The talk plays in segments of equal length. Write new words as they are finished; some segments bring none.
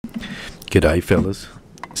G'day fellas.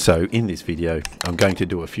 So in this video I'm going to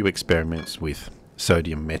do a few experiments with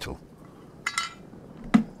sodium metal.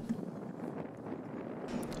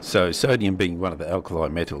 So sodium, being one of the alkali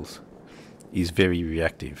metals, is very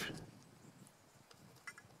reactive.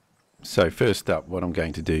 So first up, what I'm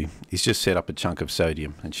going to do is just set up a chunk of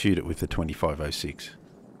sodium and shoot it with the 2506.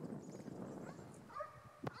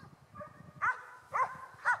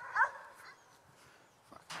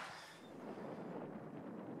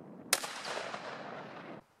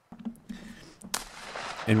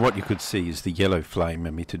 And what you could see is the yellow flame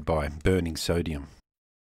emitted by burning sodium.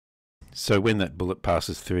 So when that bullet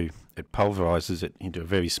passes through, it pulverizes it into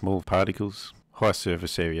very small particles, high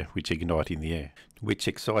surface area, which ignite in the air, which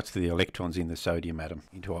excites the electrons in the sodium atom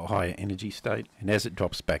into a higher energy state, and as it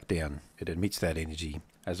drops back down, it emits that energy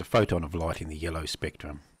as a photon of light in the yellow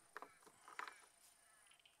spectrum.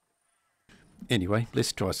 Anyway,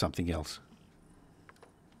 let's try something else.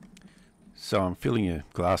 So I'm filling a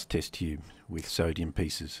glass test tube with sodium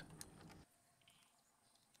pieces,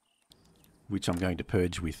 which I'm going to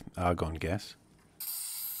purge with argon gas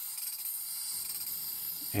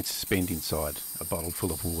and suspend inside a bottle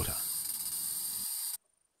full of water.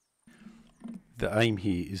 The aim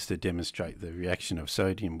here is to demonstrate the reaction of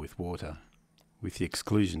sodium with water with the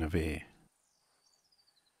exclusion of air.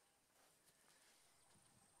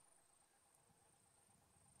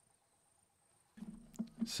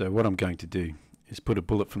 So what I'm going to do is put a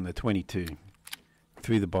bullet from the 22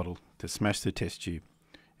 through the bottle to smash the test tube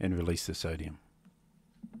and release the sodium.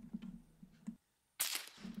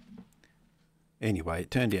 Anyway,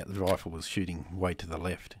 it turned out the rifle was shooting way to the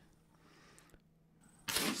left.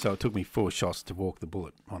 So it took me 4 shots to walk the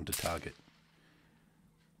bullet onto target,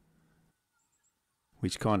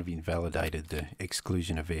 which kind of invalidated the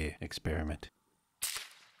exclusion of air experiment.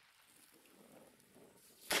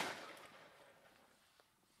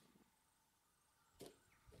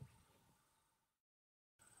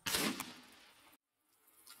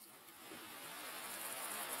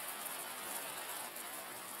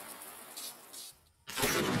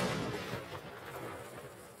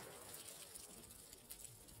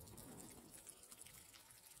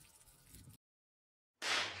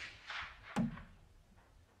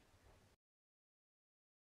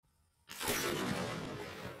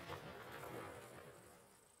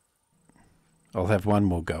 I'll have one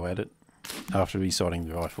more go at it after resighting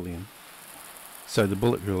the rifle in. So the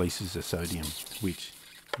bullet releases the sodium, which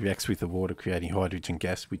reacts with the water, creating hydrogen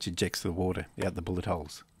gas, which ejects the water out the bullet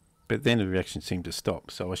holes. But then the reaction seemed to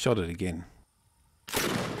stop, so I shot it again,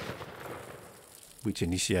 which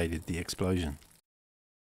initiated the explosion.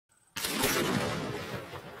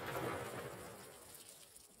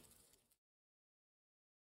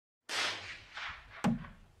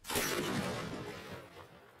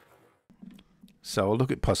 So I'll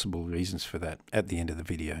look at possible reasons for that at the end of the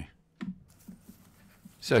video.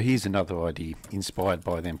 So here's another idea inspired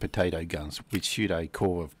by them potato guns, which shoot a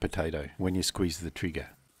core of potato when you squeeze the trigger.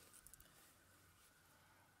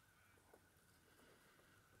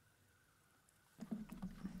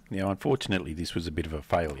 Now unfortunately this was a bit of a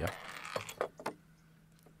failure,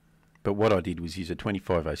 but what I did was use a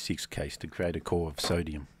 2506 case to create a core of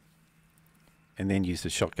sodium, and then use the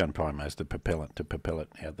shotgun primer as the propellant to propel it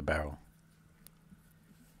out the barrel.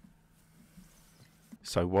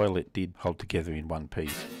 So while it did hold together in one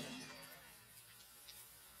piece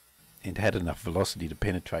and had enough velocity to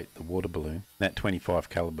penetrate the water balloon, that 25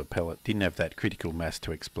 caliber pellet didn't have that critical mass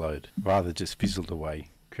to explode, rather just fizzled away,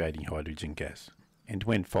 creating hydrogen gas. And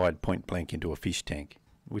when fired point blank into a fish tank,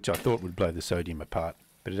 which I thought would blow the sodium apart,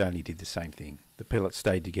 but it only did the same thing. The pellet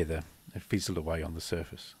stayed together and fizzled away on the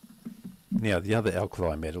surface. Now the other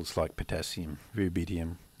alkali metals like potassium,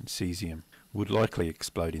 rubidium and cesium would likely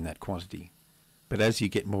explode in that quantity. But as you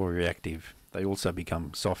get more reactive, they also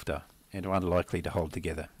become softer and are unlikely to hold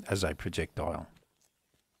together as a projectile.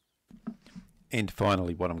 And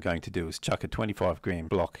finally, what I'm going to do is chuck a 25 gram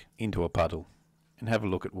block into a puddle and have a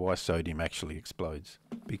look at why sodium actually explodes,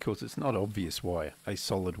 because it's not obvious why a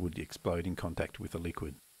solid would explode in contact with a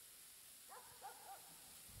liquid.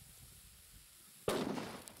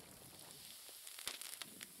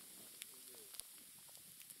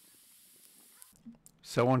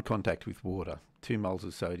 So on contact with water, 2 moles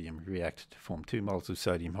of sodium react to form 2 moles of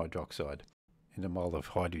sodium hydroxide and a mole of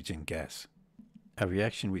hydrogen gas, a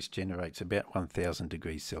reaction which generates about 1000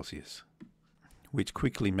 degrees Celsius, which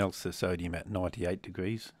quickly melts the sodium at 98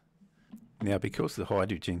 degrees. Now because the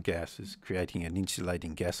hydrogen gas is creating an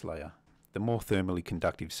insulating gas layer, the more thermally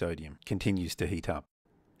conductive sodium continues to heat up,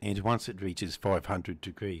 and once it reaches 500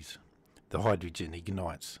 degrees, the hydrogen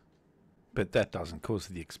ignites. But that doesn't cause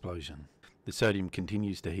the explosion. The sodium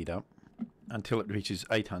continues to heat up, until it reaches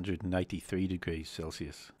 883 degrees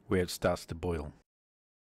Celsius, where it starts to boil.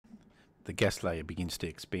 The gas layer begins to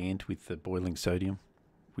expand with the boiling sodium,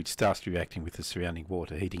 which starts reacting with the surrounding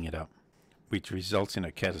water, heating it up, which results in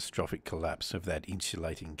a catastrophic collapse of that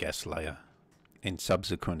insulating gas layer and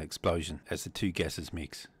subsequent explosion as the two gases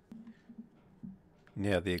mix.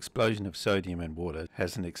 Now, the explosion of sodium and water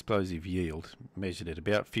has an explosive yield measured at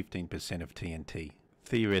about 15% of TNT.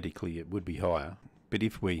 Theoretically, it would be higher, but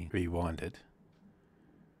if we rewind it,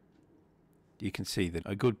 you can see that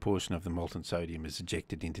a good portion of the molten sodium is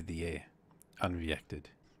ejected into the air, unreacted.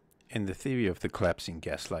 And the theory of the collapsing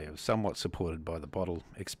gas layer was somewhat supported by the bottle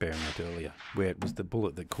experiment earlier, where it was the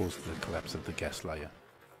bullet that caused the collapse of the gas layer.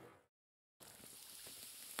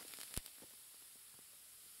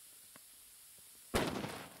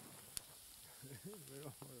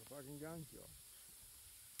 Fucking gunshot.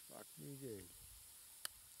 Fuck me dead.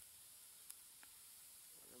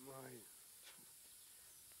 What am I?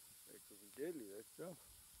 That could be deadly, that stuff.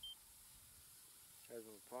 Has a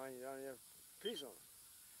pain, you don't have to piss on it.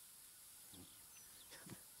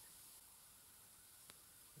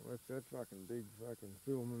 Well, that's that fucking big fucking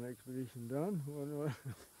filming expedition done.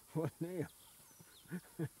 What now?